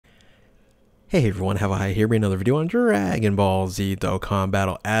Hey everyone, have a hi here, bring another video on Dragon Ball Z Dokkan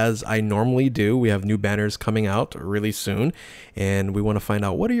Battle. As I normally do, we have new banners coming out really soon, and we want to find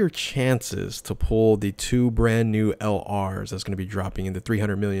out what are your chances to pull the two brand new LRs that's going to be dropping in the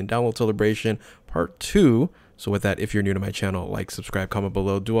 300 million download celebration part 2. So with that, if you're new to my channel, like, subscribe, comment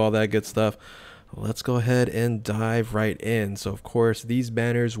below, do all that good stuff. Let's go ahead and dive right in. So of course these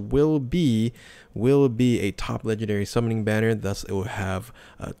banners will be a top legendary summoning banner, thus it will have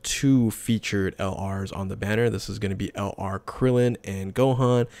two featured LRs on the banner. This is going to be LR Krillin and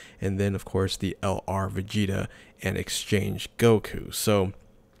Gohan, and then of course the LR Vegeta and Exchange Goku. So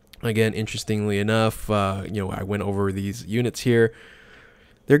again, interestingly enough, I went over these units here.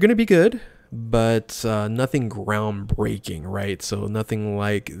 They're going to be good, but nothing groundbreaking, right? So nothing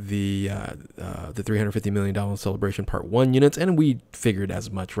like the $350 million celebration part 1 units, and we figured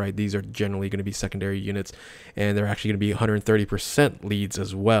as much, right? These are generally going to be secondary units, and they're actually going to be 130% leads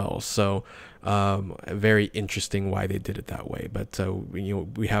as well. So very interesting why they did it that way. But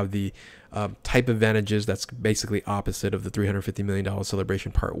we have the type advantages that's basically opposite of the $350 million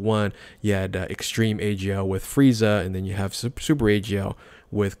celebration part 1. You had extreme AGL with Frieza, and then you have super AGL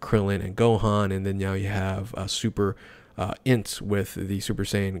with Krillin and Gohan, and then now you have super int with the Super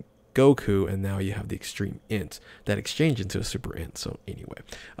Saiyan Goku, and now you have the extreme int that exchange into a super int. So anyway,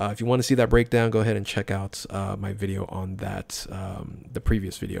 if you want to see that breakdown, go ahead and check out my video on that, the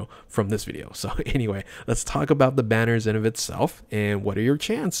previous video from this video. So anyway, let's talk about the banners in of itself and what are your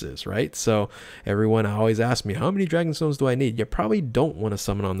chances, right? So everyone always asks me, how many Dragon Stones do I need? You probably don't want to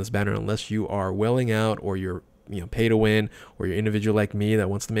summon on this banner unless you are welling out, or you're pay to win, or you're individual like me that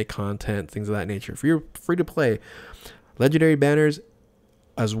wants to make content, things of that nature. If you're free to play, legendary banners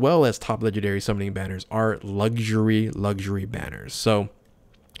as well as top legendary summoning banners are luxury banners. So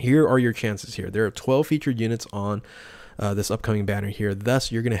here are your chances here. There are 12 featured units on this upcoming banner here.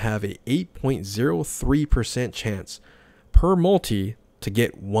 Thus, you're going to have a 8.03% chance per multi to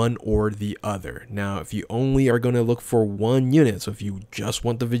get one or the other. Now, if you only are going to look for one unit, so if you just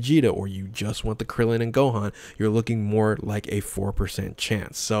want the Vegeta or you just want the Krillin and Gohan, you're looking more like a 4%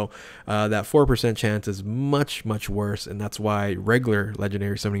 chance. So that 4% chance is much worse, and that's why regular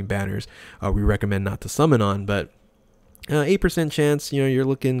legendary summoning banners we recommend not to summon on. But 8% chance, you're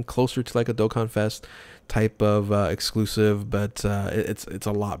looking closer to like a Dokkan Fest type of exclusive, but it's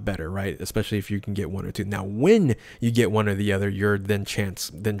a lot better, right? Especially if you can get one or two. Now, when you get one or the other, your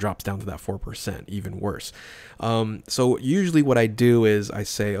chance drops down to that 4%, even worse. So usually what I do is I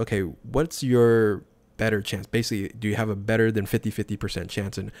say, okay, what's your better chance? Basically, do you have a better than 50%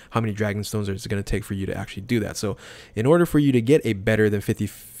 chance, and how many Dragon Stones is it going to take for you to actually do that? So in order for you to get a better than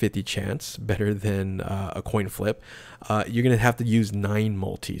 50-50 chance, better than a coin flip, you're going to have to use 9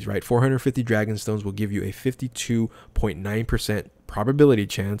 multis, right? 450 Dragon Stones will give you a 52.9% probability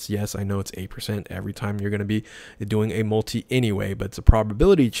chance. Yes, I know it's 8% every time you're going to be doing a multi anyway, but it's a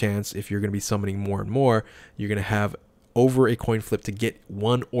probability chance. If you're going to be summoning more and more, you're going to have over a coin flip to get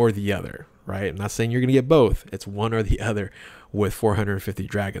one or the other, right? I'm not saying you're going to get both. It's one or the other with 450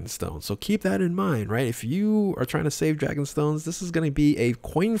 Dragon Stones. So keep that in mind, right? If you are trying to save Dragon Stones, this is going to be a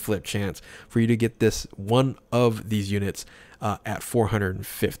coin flip chance for you to get this one of these units at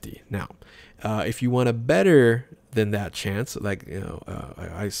 450. Now, if you want a better than that chance, like,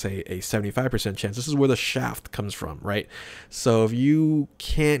 I say a 75% chance, this is where the shaft comes from, right? So if you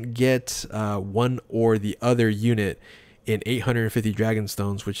can't get one or the other unit in 850 Dragon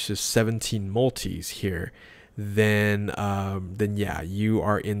Stones, which is 17 multis here, then yeah, you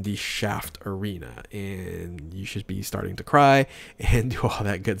are in the shaft arena, and you should be starting to cry and do all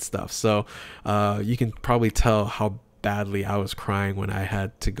that good stuff. So you can probably tell how badly I was crying when I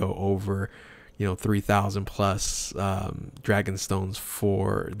had to go over 3,000 plus Dragon Stones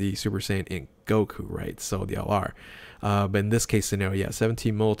for the Super Saiyan Inc. Goku, right? So the LR. But in this case scenario, yeah,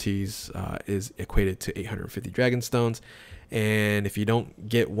 17 multis is equated to 850 Dragon Stones. And if you don't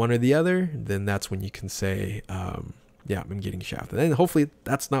get one or the other, then that's when you can say, yeah, I'm getting shafted. And hopefully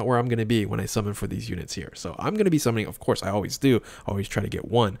that's not where I'm going to be when I summon for these units here. So I'm going to be summoning, of course, I always do. I always try to get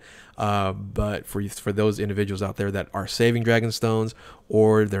one. But for those individuals out there that are saving Dragon Stones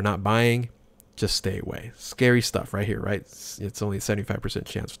or they're not buying, just stay away. Scary stuff right here, right? It's only a 75%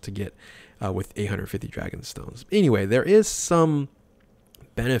 chance to get with 850 Dragon Stones. Anyway, there is some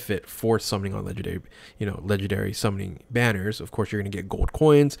benefit for summoning on legendary summoning banners. Of course, you're going to get gold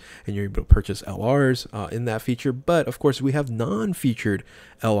coins, and you're able to purchase LRs in that feature. But of course, we have non-featured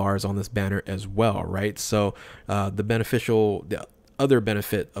LRs on this banner as well, right? So the other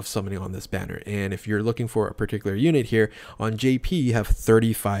benefit of summoning on this banner. And if you're looking for a particular unit here on JP, you have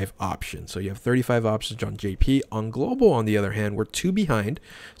 35 options. So you have 35 options on JP. On Global, on the other hand, we're 2 behind.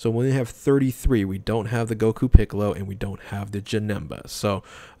 So we only have 33. We don't have the Goku Piccolo and we don't have the Janemba. So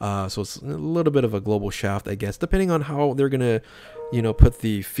so it's a little bit of a global shaft, I guess, depending on how they're gonna, you know, put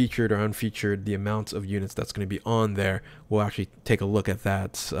the featured or unfeatured, the amounts of units that's going to be on there. We'll actually take a look at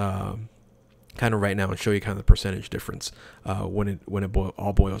that kind of right now and show you kind of the percentage difference when it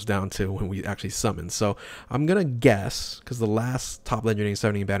all boils down to when we actually summon. So I'm gonna guess, because the last top legendary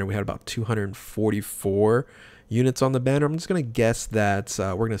summoning banner we had about 244 units on the banner. I'm just gonna guess that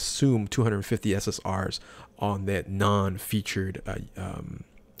we're gonna assume 250 SSRs on that non-featured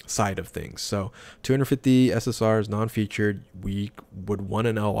side of things. So 250 SSRs non-featured. We would want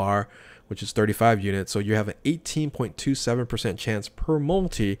an LR, which is 35 units. So you have an 18.27% chance per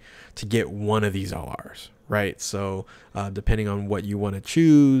multi to get one of these LRs, right? So depending on what you want to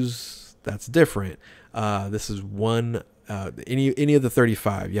choose, that's different. This is one. Any of the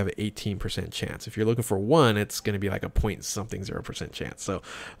 35, you have an 18% chance. If you're looking for one, it's going to be like a point something 0% chance. So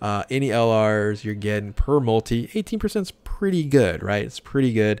any LRs you're getting per multi, 18% is pretty good, right? It's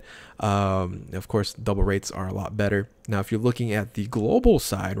pretty good. Of course, double rates are a lot better. Now, if you're looking at the global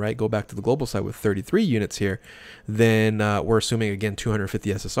side, right, go back to the global side with 33 units here, then we're assuming, again,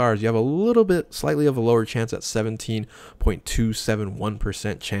 250 SSRs. You have a little bit, slightly of a lower chance at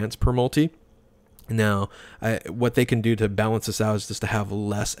 17.271% chance per multi. Now, what they can do to balance this out is just to have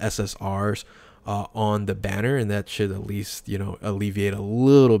less SSRs on the banner, and that should at least, you know, alleviate a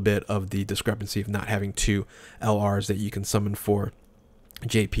little bit of the discrepancy of not having 2 LRs that you can summon for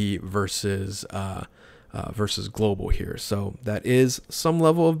JP versus versus global here. So that is some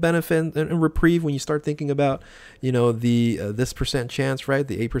level of benefit and reprieve when you start thinking about, you know, the this percent chance, right?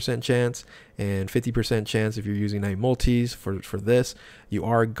 The 8% chance and 50% chance if you're using 9 multis for this. You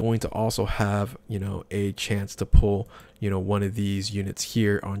are going to also have, you know, a chance to pull, you know, one of these units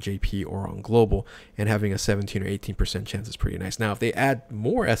here on JP or on global, and having a 17 or 18% chance is pretty nice. Now, if they add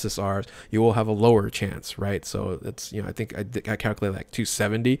more SSRs, you will have a lower chance, right? So that's, you know, I think I calculated like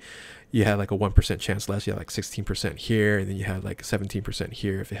 270. You had like a 1% chance less. You had like 16% here, and then you had like 17%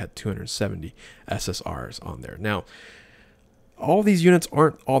 here if it had 270 SSRs on there. Now, all these units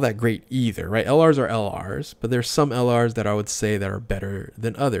aren't all that great either, right? LRs are LRs, but there's some LRs that I would say that are better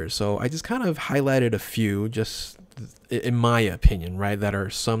than others. So I just kind of highlighted a few, just in my opinion, right? That are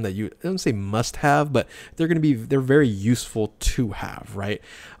some that I don't say must have, but they're very useful to have, right?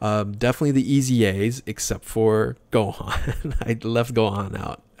 Definitely the easy A's, except for Gohan. I left Gohan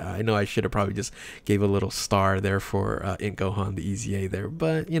out. I know I should have probably just gave a little star there for Int Gohan, the easy A there,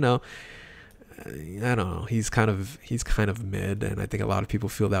 but you know, I don't know. He's kind of mid, and I think a lot of people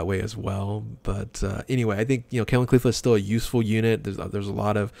feel that way as well. But anyway, I think, you know, KRILLIN Gohan is still a useful unit. There's a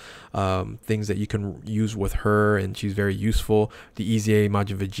lot of things that you can use with her, and she's very useful. The EZA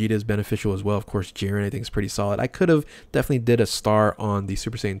Majin Vegeta is beneficial as well. Of course, Jiren I think is pretty solid. I could have definitely did a star on the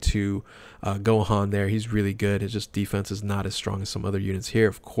Super Saiyan 2 Gohan there. He's really good. His just defense is not as strong as some other units here.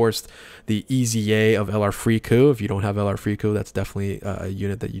 Of course, the EZA of LR Friku. If you don't have LR Friku, that's definitely a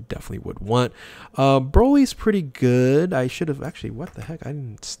unit that you definitely would want. Broly's pretty good. I should have actually, what the heck? I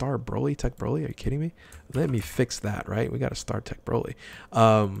didn't star Broly, Tech Broly. Are you kidding me? Let me fix that, right? We got to star Tech Broly.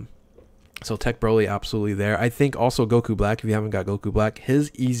 So Tech Broly absolutely there. I think also Goku Black, if you haven't got Goku Black,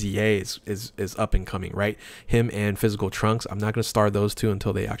 his EZA is up and coming, right? Him and Physical Trunks. I'm not going to star those two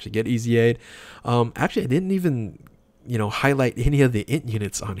until they actually get EZA'd. Actually, I didn't even, you know, highlight any of the int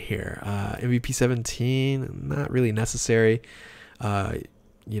units on here. MVP 17, not really necessary.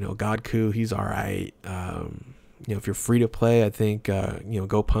 You know, Godku, he's all right. You know, if you're free to play, I think, you know,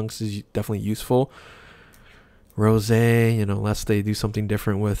 Go Punks is definitely useful. Rose, you know, unless they do something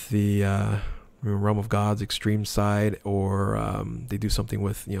different with the Realm of Gods extreme side, or they do something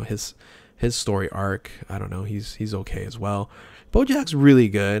with, you know, his story arc. I don't know. He's okay as well. Bojack's really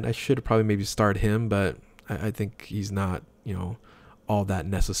good. I should have probably maybe started him, but I think he's not, you know, all that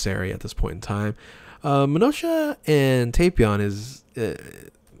necessary at this point in time. Minosha and Tapion is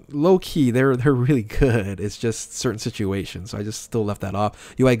low key. They're really good. It's just certain situations. So I just still left that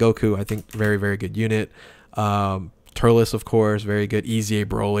off. UI Goku, I think very, very good unit. Turles, of course, very good. EZA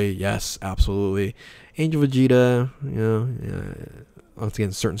Broly, yes, absolutely. Angel Vegeta, you know, once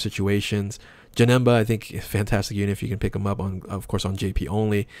again, certain situations. Janemba, I think, fantastic unit if you can pick him up on, of course, on JP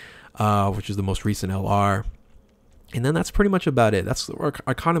only, which is the most recent LR. And then that's pretty much about it. That's are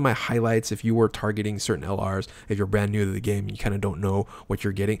kind of my highlights. If you were targeting certain LRs, if you're brand new to the game, you kind of don't know what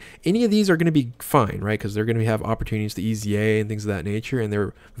you're getting. Any of these are going to be fine, right? Because they're going to have opportunities to EZA and things of that nature, and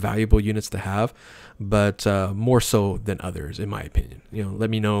they're valuable units to have, but more so than others, in my opinion. You know, let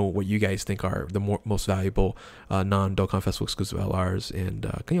me know what you guys think are the most valuable non-Dokkan Festival exclusive LRs, and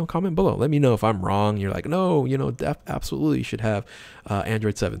you know, comment below. Let me know if I'm wrong. You're like, no, you know, absolutely should have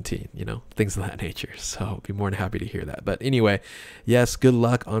Android 17. You know, things of that nature. So I'll be more than happy to hear that. But anyway, yes, good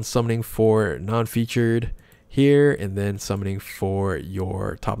luck on summoning for non-featured here, and then summoning for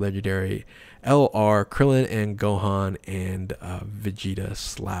your top legendary LR, Krillin and Gohan, and Vegeta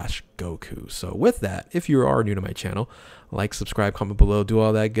 / Goku. So with that, if you are new to my channel, like, subscribe, comment below, do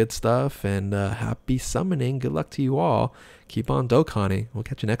all that good stuff, and happy summoning. Good luck to you all. Keep on Dokkaning. We'll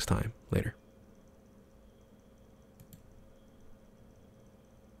catch you next time. Later.